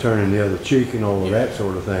of, turning the other cheek and all of that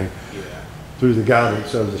sort of thing through the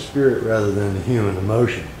guidance of the Spirit rather than the human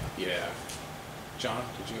emotion. Yeah. John,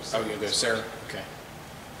 did you? Oh, you gonna go, Sarah? Okay.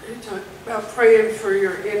 You talk about praying for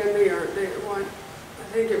your enemy or one.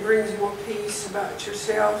 I think it brings more peace about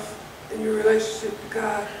yourself and your relationship with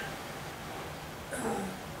God.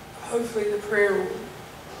 Hopefully the prayer will,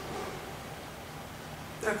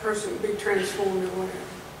 that person will be transformed or whatever.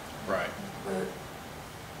 Right. But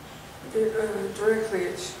directly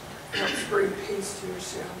it helps bring peace to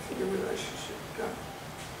yourself and your relationship with God.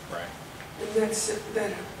 Right. And that's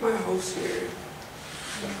my whole spirit.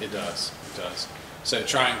 It does. It does. So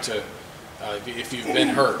trying to, if you've been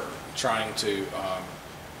hurt, trying to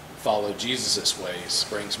follow Jesus' ways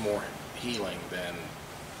brings more healing than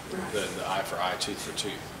the eye for eye, tooth for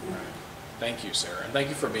tooth. Right. Thank you, Sarah, and thank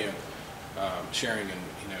you for being sharing and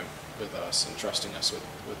with us and trusting us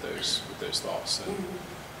with those thoughts. And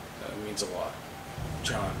that means a lot.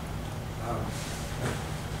 John.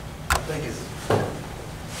 I think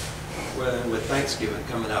with Thanksgiving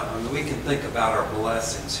coming up, we can think about our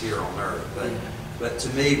blessings here on earth, but to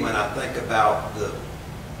me, when I think about the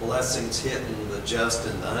blessings hitting the just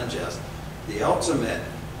and the unjust, the ultimate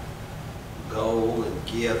goal and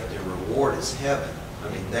gift and reward is heaven. I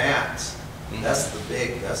mean, that's the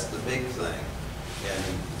big thing, and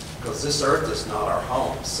because this earth is not our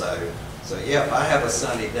home. So yeah, if I have a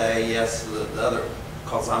sunny day, yes, the other,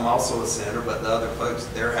 because I'm also a sinner, but the other folks,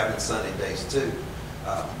 they're having sunny days too.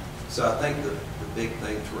 So I think the big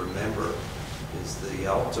thing to remember is the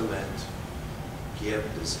ultimate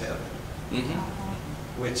gift is heaven,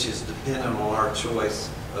 which is dependent on our choice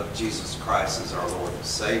of Jesus Christ as our Lord and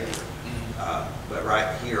Savior. But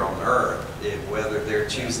right here on earth, whether they're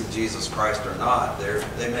choosing Jesus Christ or not,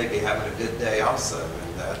 they may be having a good day also,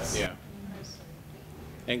 and that's... Yeah.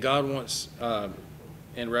 And God wants,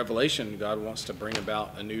 in Revelation, God wants to bring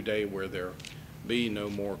about a new day where there be no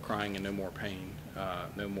more crying and no more pain,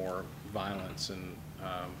 no more violence,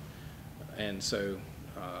 and so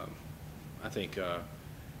I think,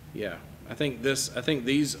 I think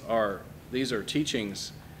these are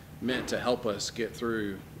teachings meant to help us get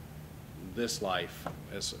through this life,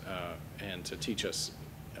 and to teach us,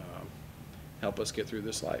 help us get through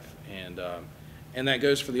this life, and that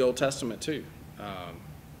goes for the Old Testament too.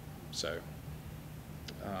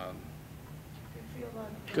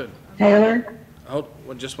 Good. Taylor? Hold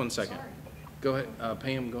just one second. Go ahead,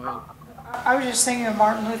 Pam. Go ahead. I was just thinking of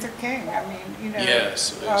Martin Luther King. I mean,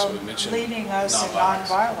 yes, we mentioned leading us in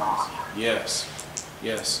nonviolence.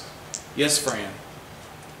 Yes, Fran.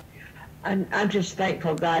 I'm just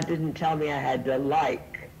thankful God didn't tell me I had to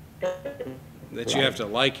like. That you have to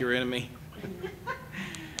like your enemy?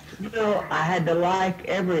 No, I had to like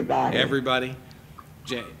everybody. Everybody?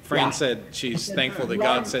 Fran said she's thankful that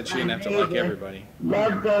God said she didn't have to like everybody.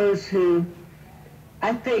 Love those who,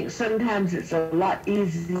 I think sometimes it's a lot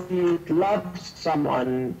easier to love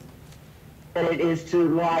someone than it is to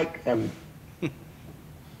like them.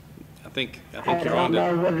 I think I you're don't on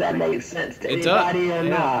know to whether that makes sense to it. Does. anybody or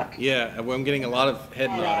Yeah. not. Yeah. Well, I'm getting a lot of head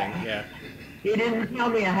nodding. Yeah. He didn't tell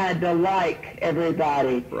me I had to like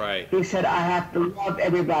everybody. Right. He said I have to love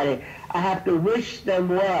everybody. I have to wish them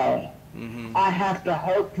well. Mm-hmm. I have to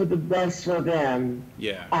hope for the best for them.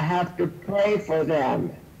 Yeah. I have to pray for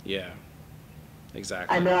them. Yeah.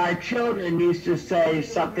 Exactly. I know our children used to say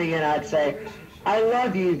something and I'd say, I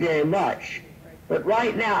love you very much, but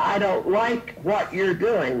right now I don't like what you're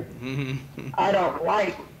doing. Mm-hmm. I don't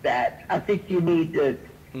like that. I think you need to.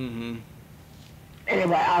 Mm-hmm.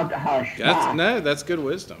 Anyway, I'll hush. Bye. No, that's good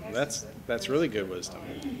wisdom. That's really good wisdom.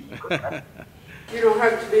 You don't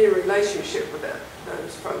have to be in a relationship with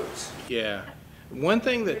those folks. Yeah. One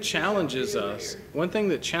thing that challenges us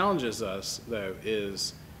though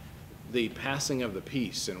is the passing of the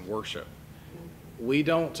peace in worship. We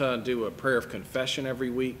don't do a prayer of confession every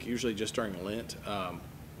week, usually just during Lent,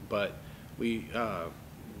 but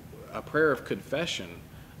a prayer of confession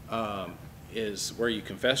is where you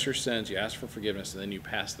confess your sins, you ask for forgiveness, and then you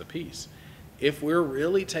pass the peace. If we're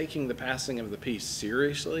really taking the passing of the peace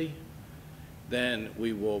seriously, then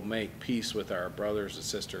we will make peace with our brothers and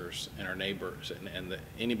sisters and our neighbors and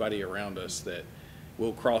anybody around us that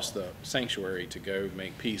will cross the sanctuary to go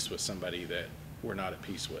make peace with somebody that we're not at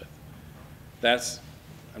peace with.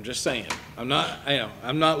 I'm just saying. I'm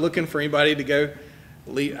not looking for anybody to go.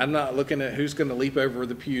 I'm not looking at who's going to leap over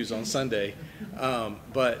the pews on Sunday.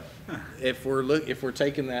 But if we're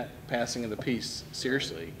taking that passing of the peace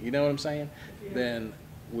seriously, you know what I'm saying? Then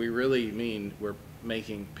we really mean we're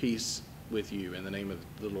making peace with you in the name of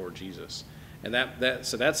the Lord Jesus. And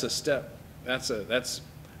so that's a step. That's a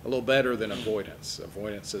little better than avoidance.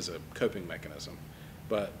 Avoidance is a coping mechanism,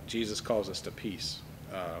 but Jesus calls us to peace.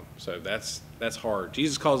 So that's hard.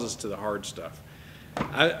 Jesus calls us to the hard stuff.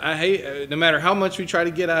 I hate, no matter how much we try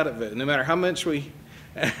to get out of it, no matter how much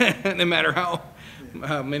no matter how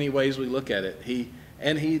many ways we look at it, he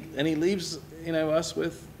leaves us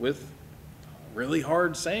with really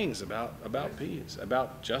hard sayings about peace,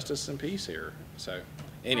 about justice and peace here. So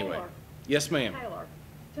anyway, Taylor. Yes, ma'am. Taylor,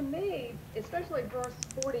 to me, especially verse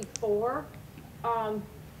 44, I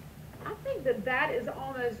think that is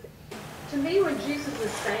almost, to me, when Jesus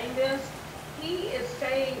is saying this, he is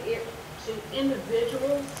saying it to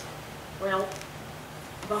individuals, well,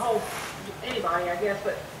 anybody, I guess,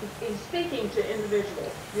 but he's speaking to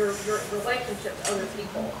individuals, your relationship to other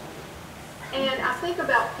people. And I think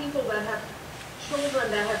about people that have children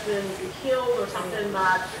that have been killed or something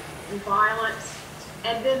by violence,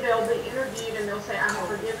 and then they'll be interviewed and they'll say, I have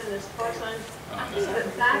forgiven this person. I think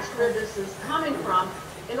that's where this is coming from.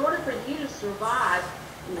 In order for you to survive,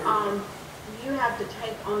 you have to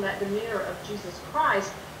take on that demeanor of Jesus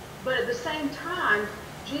Christ. But at the same time,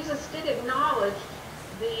 Jesus did acknowledge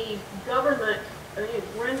the government,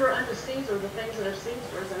 render unto Caesar the things that are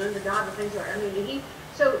Caesar's, and unto God the things that are,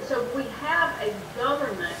 so we have a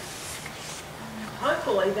government,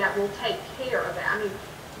 hopefully, that will take care of that.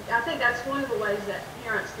 I think that's one of the ways that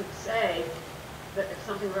parents can say that if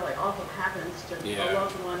something really awful happens to a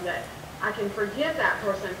loved one, that I can forgive that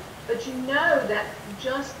person, but you know that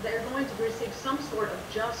they're going to receive some sort of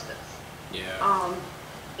justice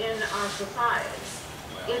in our society.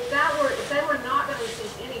 Well, if they were not going to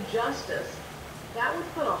receive any justice, that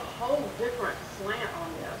would put a whole different slant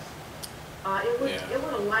on this. It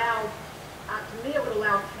would allow, to me, it would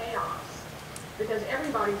allow chaos, because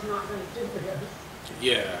everybody's not going to do this.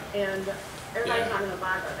 Yeah. And everybody's not going to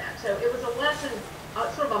abide by that. So it was a lesson,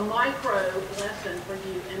 sort of a micro lesson for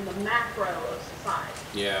you in the macro of society.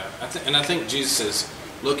 Yeah, I think Jesus is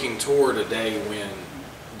looking toward a day when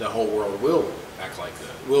the whole world will act like that.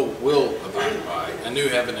 Will abide by a new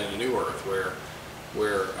heaven and a new earth, where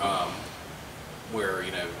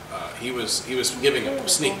he was giving a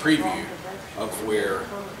sneak preview of where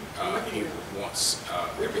he wants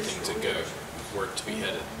everything to go, where to be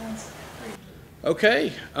headed.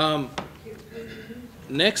 Okay.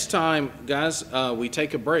 Next time, guys, we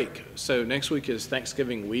take a break. So next week is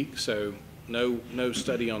Thanksgiving week, so no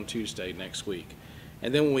study on Tuesday next week.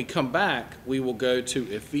 And then when we come back, we will go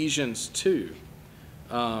to Ephesians 2.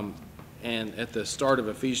 And at the start of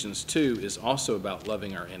Ephesians 2 is also about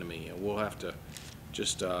loving our enemy. And we'll have to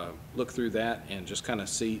just look through that and just kind of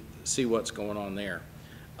see what's going on there.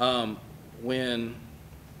 When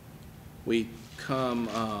we come...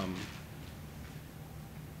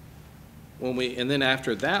 and then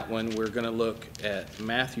after that one, we're going to look at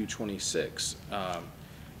Matthew 26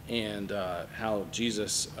 and how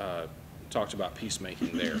Jesus talked about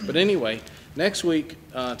peacemaking there. But anyway, next week,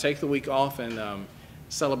 take the week off and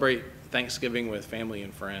celebrate Thanksgiving with family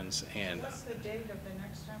and friends. And What's the date of the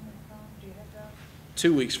next time we come? Do you have that?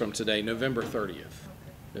 2 weeks from today, November 30th. Okay.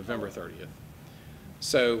 November 30th.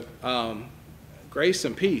 So, grace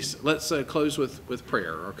and peace. Let's close with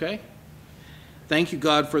prayer, okay? Thank you,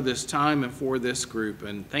 God, for this time and for this group,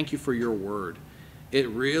 and thank you for your word. It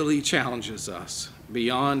really challenges us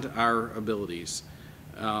beyond our abilities.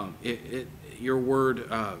 Your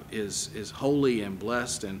word is holy and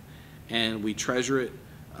blessed, and we treasure it,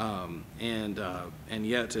 and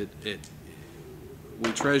yet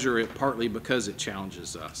we treasure it partly because it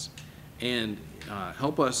challenges us. And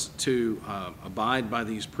help us to abide by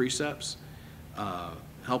these precepts.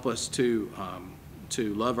 Help us to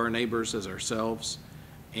love our neighbors as ourselves,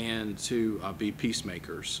 and to be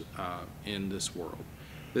peacemakers in this world.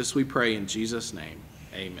 This we pray in Jesus' name.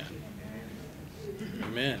 Amen.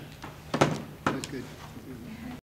 Amen. That's good.